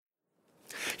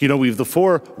You know, we have the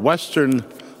four Western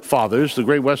fathers, the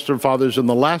great Western fathers in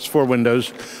the last four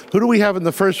windows. Who do we have in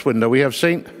the first window? We have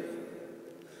St.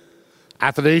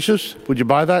 Athanasius. Would you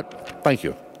buy that? Thank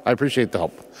you. I appreciate the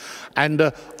help.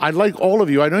 And I'd like all of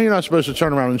you, I know you're not supposed to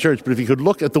turn around in church, but if you could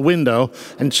look at the window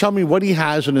and tell me what he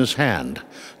has in his hand.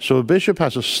 So a bishop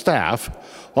has a staff,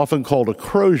 often called a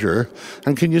crozier,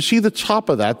 and can you see the top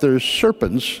of that? There's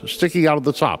serpents sticking out of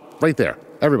the top, right there,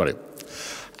 everybody.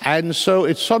 And so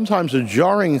it's sometimes a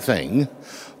jarring thing,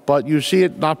 but you see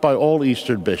it not by all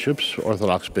Eastern bishops,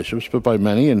 Orthodox bishops, but by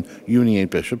many, and Uniate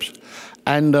bishops.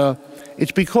 And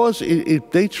it's because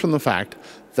it dates from the fact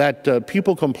that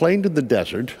people complained in the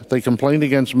desert. They complained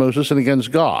against Moses and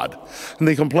against God. And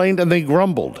they complained and they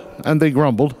grumbled, and they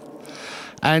grumbled.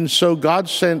 And so God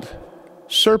sent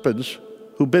serpents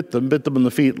who bit them in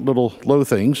the feet, little low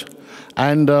things.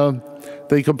 And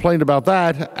they complained about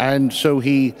that. And so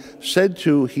he said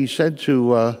to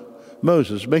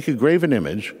Moses, make a graven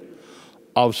image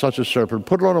of such a serpent,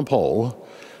 put it on a pole,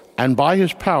 and by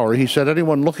his power, he said,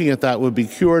 anyone looking at that would be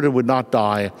cured and would not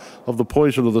die of the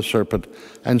poison of the serpent,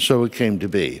 and so it came to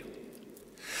be.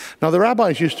 Now, the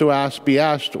rabbis used to be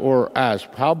asked,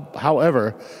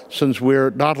 however, since we're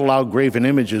not allowed graven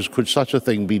images, could such a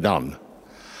thing be done?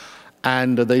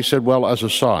 And they said, well, as a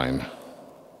sign,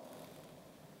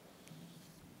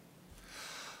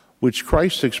 which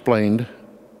Christ explains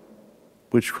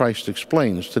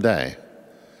today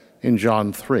in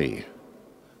John 3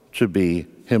 to be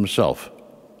himself.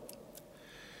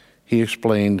 He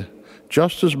explained,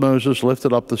 just as Moses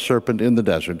lifted up the serpent in the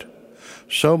desert,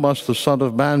 so must the Son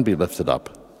of Man be lifted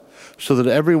up, so that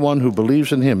everyone who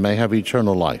believes in him may have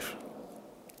eternal life.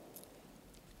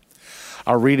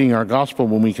 Our reading, our gospel,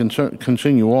 when we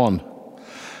continue on,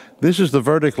 this is the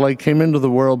verdict: light came into the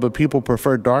world, but people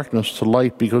preferred darkness to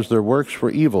light because their works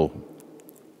were evil.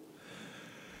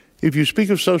 If you speak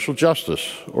of social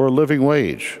justice or a living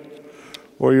wage,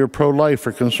 or you're pro-life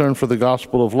or concerned for the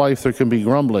gospel of life, there can be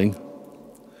grumbling.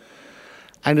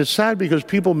 And it's sad because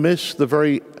people miss the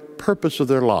very purpose of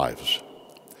their lives.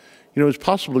 You know, it's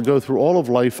possible to go through all of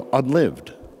life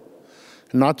unlived,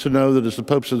 and not to know that, as the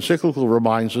Pope's encyclical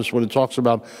reminds us when it talks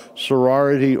about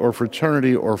sorority or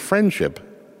fraternity or friendship,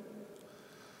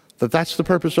 that's the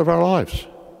purpose of our lives.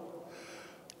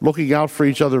 Looking out for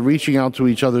each other, reaching out to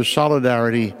each other,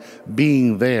 solidarity,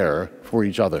 being there for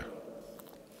each other.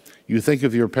 You think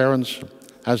of your parents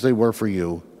as they were for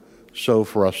you, so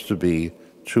for us to be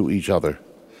to each other.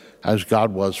 As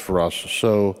God was for us,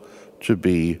 so to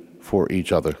be for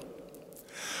each other.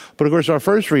 But of course, our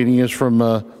first reading is from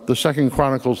the 2nd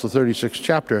Chronicles, the 36th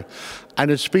chapter, and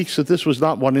it speaks that this was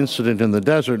not one incident in the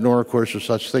desert, nor, of course, are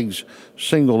such things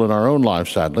single in our own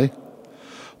lives, sadly.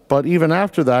 But even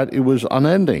after that, it was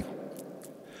unending.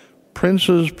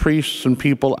 Princes, priests, and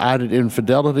people added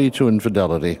infidelity to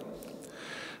infidelity.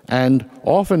 And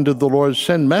often did the Lord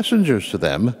send messengers to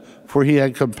them, for he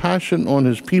had compassion on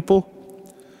his people,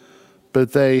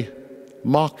 but they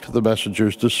mocked the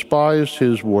messengers, despised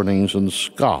his warnings, and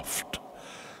scoffed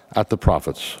at the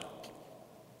prophets.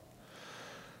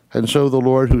 And so the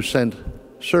Lord, who sent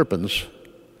serpents,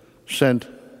 sent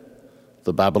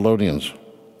the Babylonians,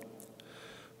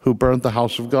 who burnt the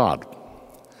house of God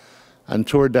and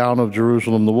tore down of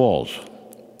Jerusalem the walls,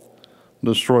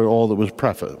 destroyed all that was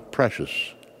precious,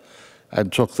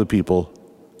 and took the people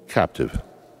captive.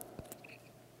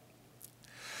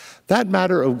 That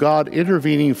matter of God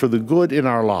intervening for the good in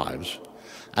our lives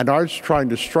and ours trying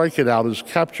to strike it out is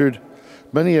captured,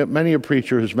 many a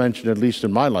preacher has mentioned, at least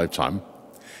in my lifetime,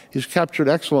 is captured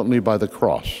excellently by the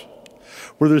cross,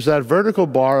 where there's that vertical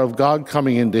bar of God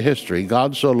coming into history.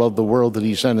 God so loved the world that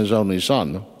he sent his only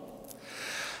Son.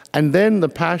 And then the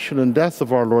passion and death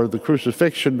of our Lord, the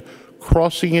crucifixion,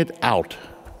 crossing it out.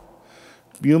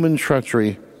 Human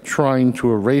treachery trying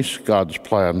to erase God's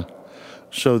plan,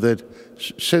 so that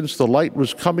since the light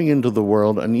was coming into the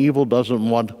world and evil doesn't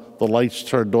want the lights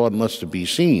turned on unless to be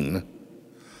seen,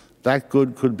 that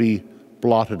good could be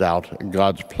blotted out and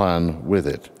God's plan with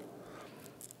it.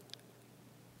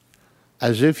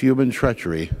 As if human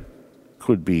treachery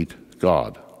could beat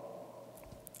God.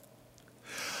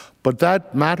 But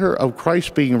that matter of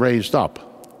Christ being raised up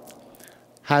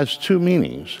has two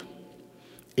meanings.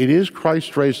 It is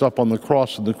Christ raised up on the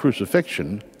cross and the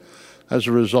crucifixion as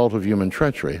a result of human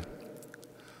treachery,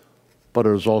 but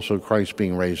it is also Christ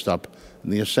being raised up in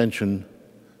the ascension,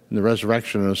 in the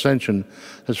resurrection and ascension,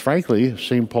 as frankly,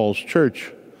 St. Paul's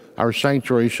Church, our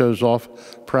sanctuary, shows off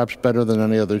perhaps better than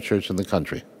any other church in the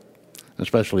country.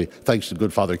 Especially thanks to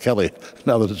good Father Kelly,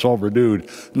 now that it's all renewed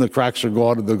and the cracks are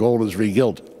gone and the gold is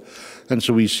re-gilt. And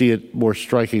so we see it more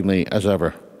strikingly as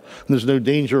ever. And there's no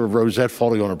danger of rosette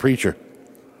falling on a preacher.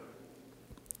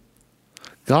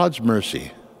 God's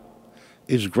mercy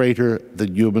is greater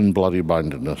than human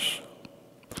bloody-mindedness.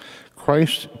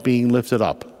 Christ being lifted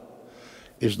up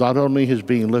is not only his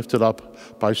being lifted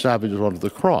up by savages onto the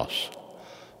cross,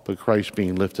 but Christ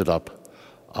being lifted up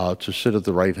to sit at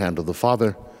the right hand of the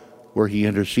Father, where he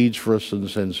intercedes for us and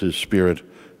sends his Spirit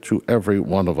to every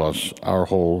one of us our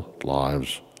whole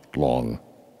lives long.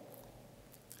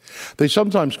 They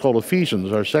sometimes call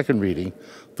Ephesians, our second reading,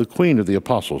 the Queen of the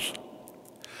Apostles.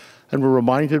 And we're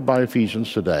reminded by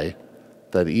Ephesians today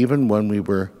that even when we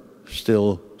were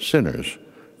still sinners,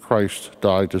 Christ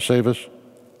died to save us.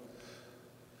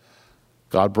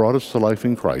 God brought us to life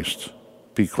in Christ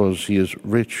because he is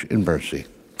rich in mercy,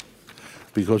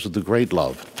 because of the great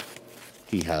love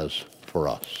he has for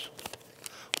us.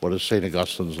 What is St.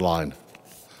 Augustine's line?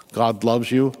 God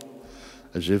loves you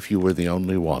as if you were the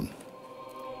only one.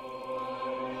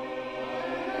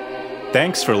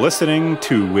 Thanks for listening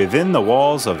to Within the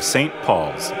Walls of St.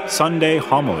 Paul's Sunday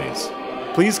Homilies.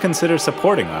 Please consider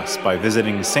supporting us by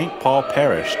visiting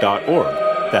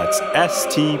stpaulparish.org. That's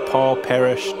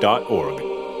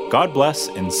stpaulparish.org. God bless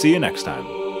and see you next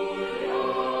time.